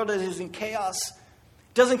tragedy, the world that is in chaos.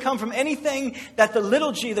 It doesn't come from anything that the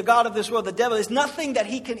little g, the God of this world, the devil, is nothing that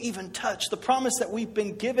he can even touch. The promise that we've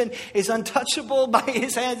been given is untouchable by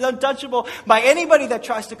his hands, untouchable by anybody that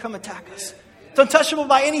tries to come attack us. It's untouchable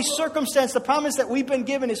by any circumstance. The promise that we've been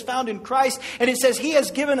given is found in Christ. And it says he has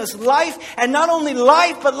given us life, and not only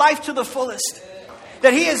life, but life to the fullest.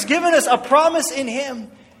 That he has given us a promise in him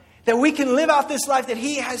that we can live out this life that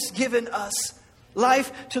he has given us.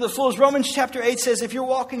 Life to the fullest. Romans chapter 8 says if you're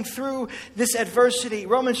walking through this adversity,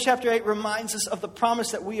 Romans chapter 8 reminds us of the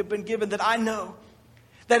promise that we have been given, that I know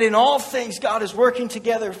that in all things God is working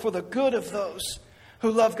together for the good of those who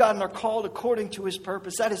love God and are called according to his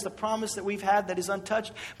purpose. That is the promise that we've had that is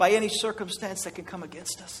untouched by any circumstance that can come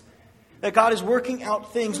against us. That God is working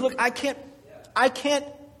out things. Look, I can't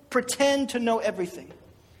pretend to know everything.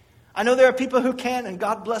 I know there are people who can, and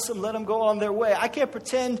God bless them, let them go on their way. I can't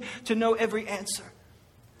pretend to know every answer.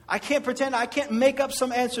 I can't make up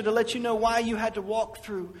some answer to let you know why you had to walk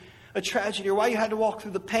through a tragedy, or why you had to walk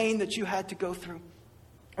through the pain that you had to go through.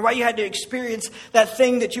 Or why you had to experience that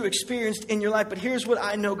thing that you experienced in your life. But here's what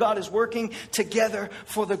I know. God is working together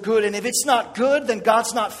for the good. And if it's not good, then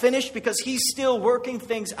God's not finished, because he's still working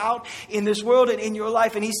things out in this world and in your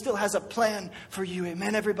life. And he still has a plan for you.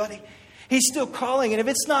 Amen, everybody? He's still calling. And if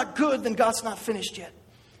it's not good, then God's not finished yet.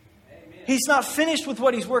 Amen. He's not finished with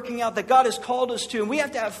what he's working out that God has called us to. And we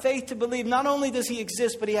have to have faith to believe not only does he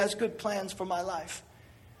exist, but he has good plans for my life.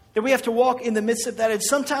 That we have to walk in the midst of that. And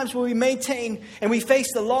sometimes when we maintain and we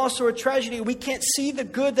face the loss or a tragedy, we can't see the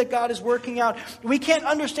good that God is working out. We can't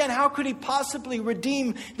understand how could he possibly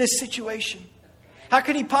redeem this situation. How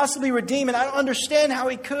could he possibly redeem it? I don't understand how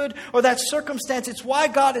he could, or that circumstance. It's why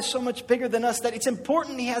God is so much bigger than us, that it's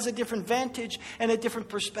important he has a different vantage and a different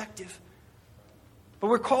perspective. But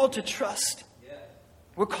we're called to trust.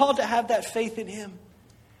 We're called to have that faith in him.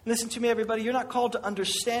 Listen to me, everybody. You're not called to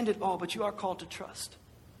understand it all, but you are called to trust.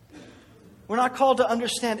 We're not called to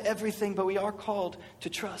understand everything, but we are called to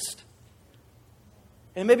trust.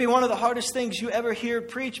 And it may be one of the hardest things you ever hear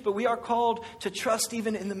preached, but we are called to trust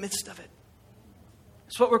even in the midst of it.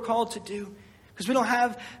 It's what we're called to do. Because we don't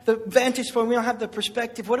have the vantage point, we don't have the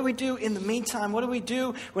perspective. What do we do in the meantime? What do we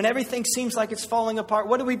do when everything seems like it's falling apart?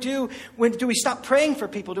 What do we do when do we stop praying for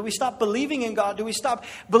people? Do we stop believing in God? Do we stop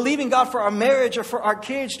believing God for our marriage or for our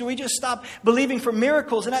kids? Do we just stop believing for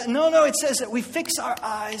miracles? No, it says that we fix our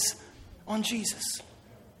eyes on Jesus.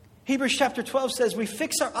 Hebrews chapter 12 says we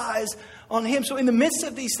fix our eyes on him. So in the midst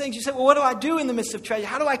of these things, you say, well, what do I do in the midst of tragedy?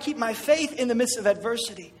 How do I keep my faith in the midst of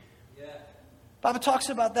adversity? Yeah. Bible talks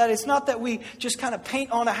about that. It's not that we just kind of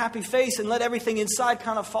paint on a happy face and let everything inside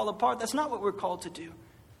kind of fall apart. That's not what we're called to do.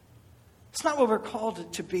 It's not what we're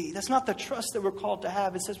called to be. That's not the trust that we're called to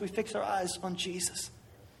have. It says we fix our eyes on Jesus.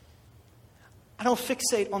 I don't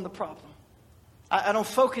fixate on the problem. I don't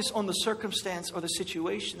focus on the circumstance or the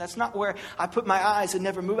situation. That's not where I put my eyes and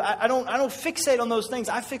never move. I don't fixate on those things.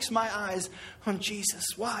 I fix my eyes on Jesus.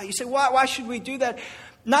 Why? You say, why should we do that?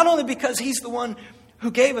 Not only because he's the one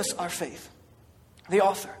who gave us our faith, the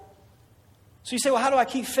author. So you say, well, how do I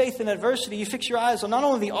keep faith in adversity? You fix your eyes on not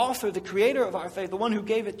only the author, the creator of our faith, the one who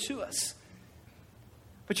gave it to us.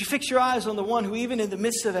 But you fix your eyes on the one who, even in the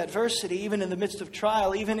midst of adversity, even in the midst of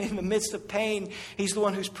trial, even in the midst of pain, He's the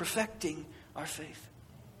one who's perfecting our faith.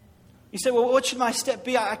 You say, well, what should my step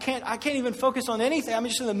be? I can't even focus on anything. I'm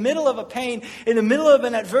just in the middle of a pain, in the middle of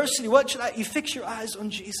an adversity. What should I? You fix your eyes on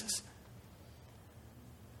Jesus.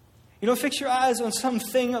 You don't fix your eyes on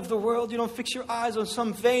something of the world. You don't fix your eyes on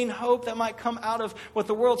some vain hope that might come out of what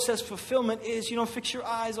the world says fulfillment is. You don't fix your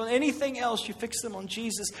eyes on anything else. You fix them on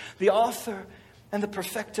Jesus, the author and the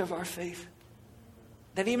perfecter of our faith.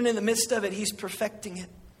 That even in the midst of it, He's perfecting it.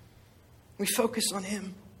 We focus on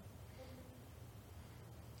Him.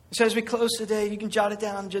 So as we close today, you can jot it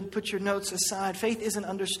down and put your notes aside. Faith isn't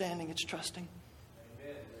understanding, it's trusting.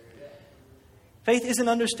 Faith isn't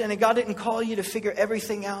understanding. God didn't call you to figure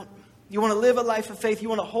everything out. You want to live a life of faith. You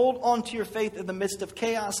want to hold on to your faith in the midst of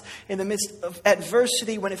chaos, in the midst of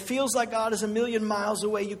adversity. When it feels like God is a million miles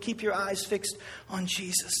away, you keep your eyes fixed on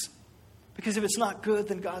Jesus. Because if it's not good,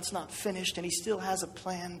 then God's not finished, and He still has a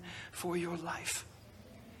plan for your life.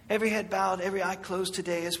 Every head bowed, every eye closed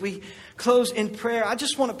today. As we close in prayer, I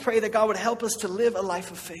just want to pray that God would help us to live a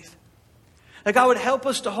life of faith. That God would help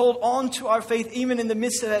us to hold on to our faith even in the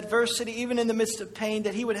midst of adversity, even in the midst of pain.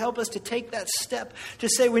 That He would help us to take that step to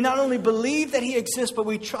say we not only believe that He exists, but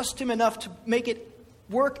we trust Him enough to make it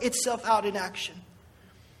work itself out in action.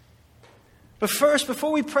 But first,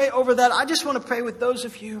 before we pray over that, I just want to pray with those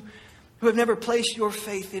of you who have never placed your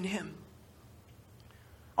faith in Him.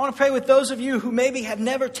 I want to pray with those of you who maybe have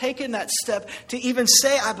never taken that step to even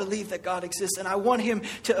say, I believe that God exists and I want Him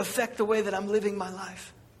to affect the way that I'm living my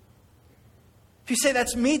life. If you say,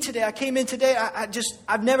 that's me today, I came in today,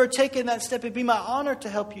 I've never taken that step, it'd be my honor to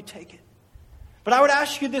help you take it. But I would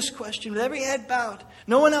ask you this question, with every head bowed,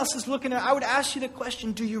 no one else is looking at it, I would ask you the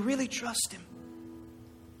question, do you really trust Him?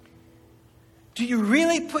 Do you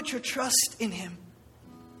really put your trust in Him?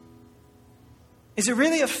 Is it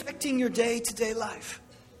really affecting your day-to-day life?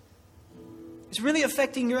 Is it really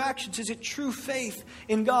affecting your actions? Is it true faith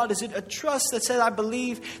in God? Is it a trust that says, I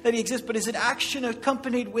believe that He exists, but is it action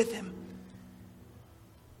accompanied with Him?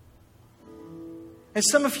 And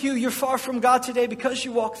some of you, you're far from God today because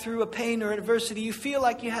you walk through a pain or adversity. You feel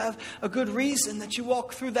like you have a good reason that you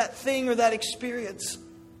walk through that thing or that experience.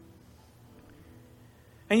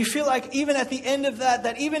 And you feel like even at the end of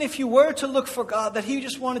that even if you were to look for God, that He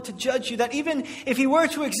just wanted to judge you, that even if He were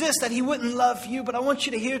to exist, that He wouldn't love you. But I want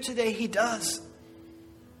you to hear today, He does.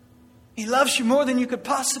 He loves you more than you could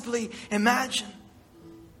possibly imagine.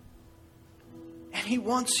 And He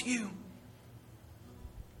wants you.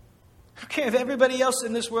 I don't care if everybody else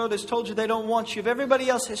in this world has told you they don't want you. If everybody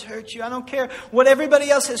else has hurt you. I don't care what everybody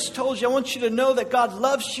else has told you. I want you to know that God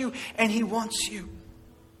loves you and He wants you.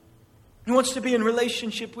 He wants to be in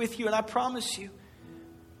relationship with you. And I promise you,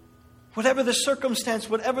 whatever the circumstance,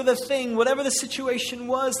 whatever the thing, whatever the situation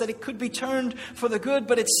was, that it could be turned for the good.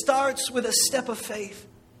 But it starts with a step of faith.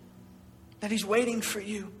 That He's waiting for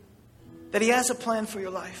you. That He has a plan for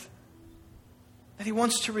your life. That He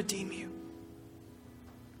wants to redeem you.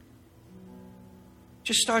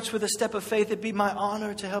 Just starts with a step of faith. It'd be my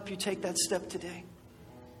honor to help you take that step today.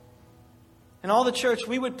 And all the church,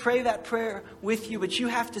 we would pray that prayer with you, but you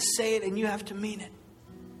have to say it and you have to mean it.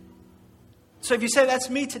 So if you say,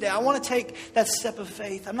 that's me today, I want to take that step of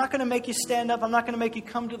faith. I'm not going to make you stand up. I'm not going to make you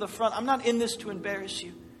come to the front. I'm not in this to embarrass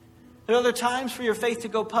you. There are other times for your faith to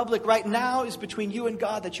go public. Right now is between you and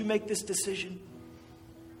God that you make this decision.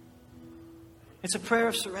 It's a prayer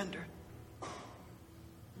of surrender.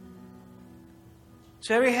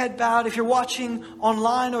 So every head bowed, if you're watching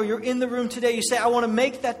online or you're in the room today, you say, I want to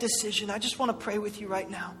make that decision. I just want to pray with you right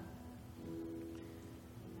now.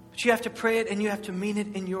 But you have to pray it and you have to mean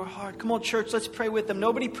it in your heart. Come on, church, let's pray with them.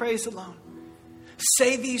 Nobody prays alone.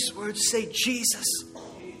 Say these words. Say, Jesus,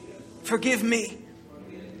 forgive me.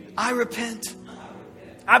 I repent.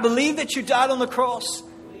 I believe that you died on the cross.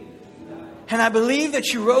 And I believe that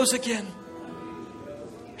you rose again.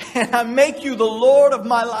 And I make you the Lord of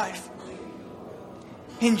my life.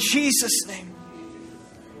 In Jesus' name.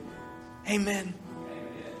 Amen.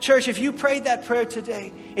 Church, if you prayed that prayer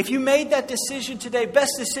today, if you made that decision today,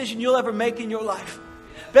 best decision you'll ever make in your life.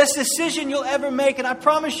 Best decision you'll ever make. And I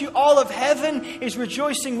promise you, all of heaven is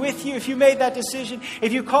rejoicing with you if you made that decision.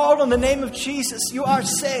 If you called on the name of Jesus, you are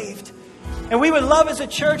saved. And we would love as a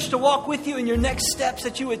church to walk with you in your next steps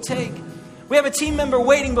that you would take. We have a team member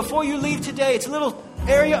waiting before you leave today. It's a little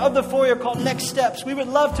area of the foyer called Next Steps. We would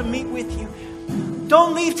love to meet with you.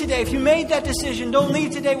 Don't leave today. If you made that decision, don't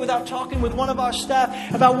leave today without talking with one of our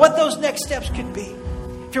staff about what those next steps could be.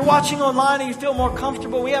 If you're watching online and you feel more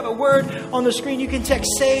comfortable, we have a word on the screen. You can text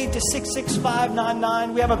SAVE to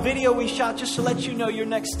 66599. We have a video we shot just to let you know your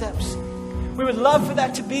next steps. We would love for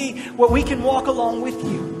that to be what we can walk along with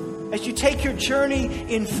you. As you take your journey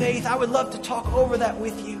in faith, I would love to talk over that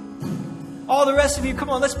with you. All the rest of you,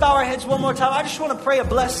 come on, let's bow our heads one more time. I just want to pray a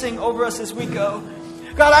blessing over us as we go.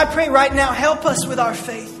 God, I pray right now, help us with our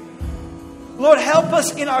faith. Lord, help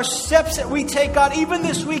us in our steps that we take. God, even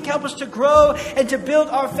this week, help us to grow and to build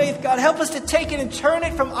our faith. God, help us to take it and turn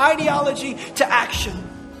it from ideology to action.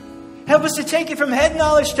 Help us to take it from head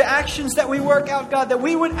knowledge to actions that we work out, God, that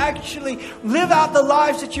we would actually live out the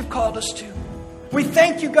lives that you've called us to. We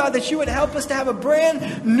thank you, God, that you would help us to have a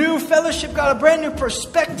brand new fellowship, God, a brand new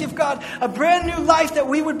perspective, God, a brand new life, that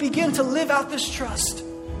we would begin to live out this trust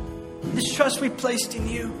we placed in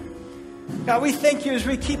you. God, we thank you as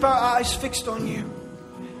we keep our eyes fixed on you.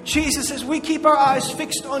 Jesus, as we keep our eyes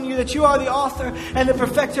fixed on you, that you are the author and the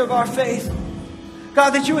perfecter of our faith.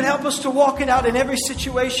 God, that you would help us to walk it out in every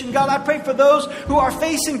situation. God, I pray for those who are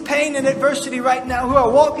facing pain and adversity right now, who are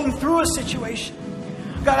walking through a situation.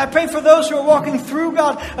 God, I pray for those who are walking through,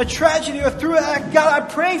 God, a tragedy or through an act. God, I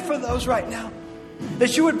pray for those right now,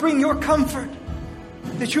 that you would bring your comfort,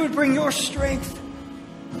 that you would bring your strength,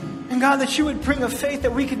 and God, that you would bring a faith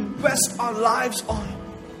that we can rest our lives on.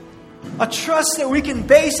 A trust that we can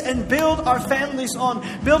base and build our families on,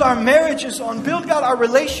 build our marriages on, build, God, our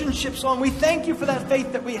relationships on. We thank you for that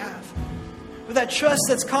faith that we have, for that trust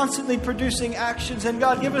that's constantly producing actions. And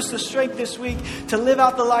God, give us the strength this week to live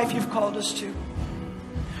out the life you've called us to.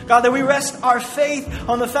 God, that we rest our faith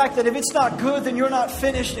on the fact that if it's not good, then you're not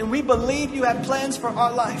finished. And we believe you have plans for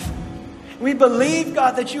our life. We believe,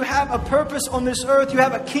 God, that you have a purpose on this earth. You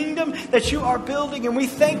have a kingdom that you are building. And we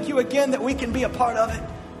thank you again that we can be a part of it.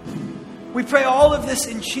 We pray all of this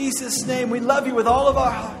in Jesus' name. We love you with all of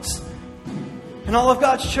our hearts. And all of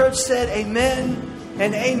God's church said amen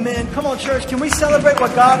and amen. Come on, church. Can we celebrate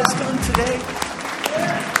what God has done today?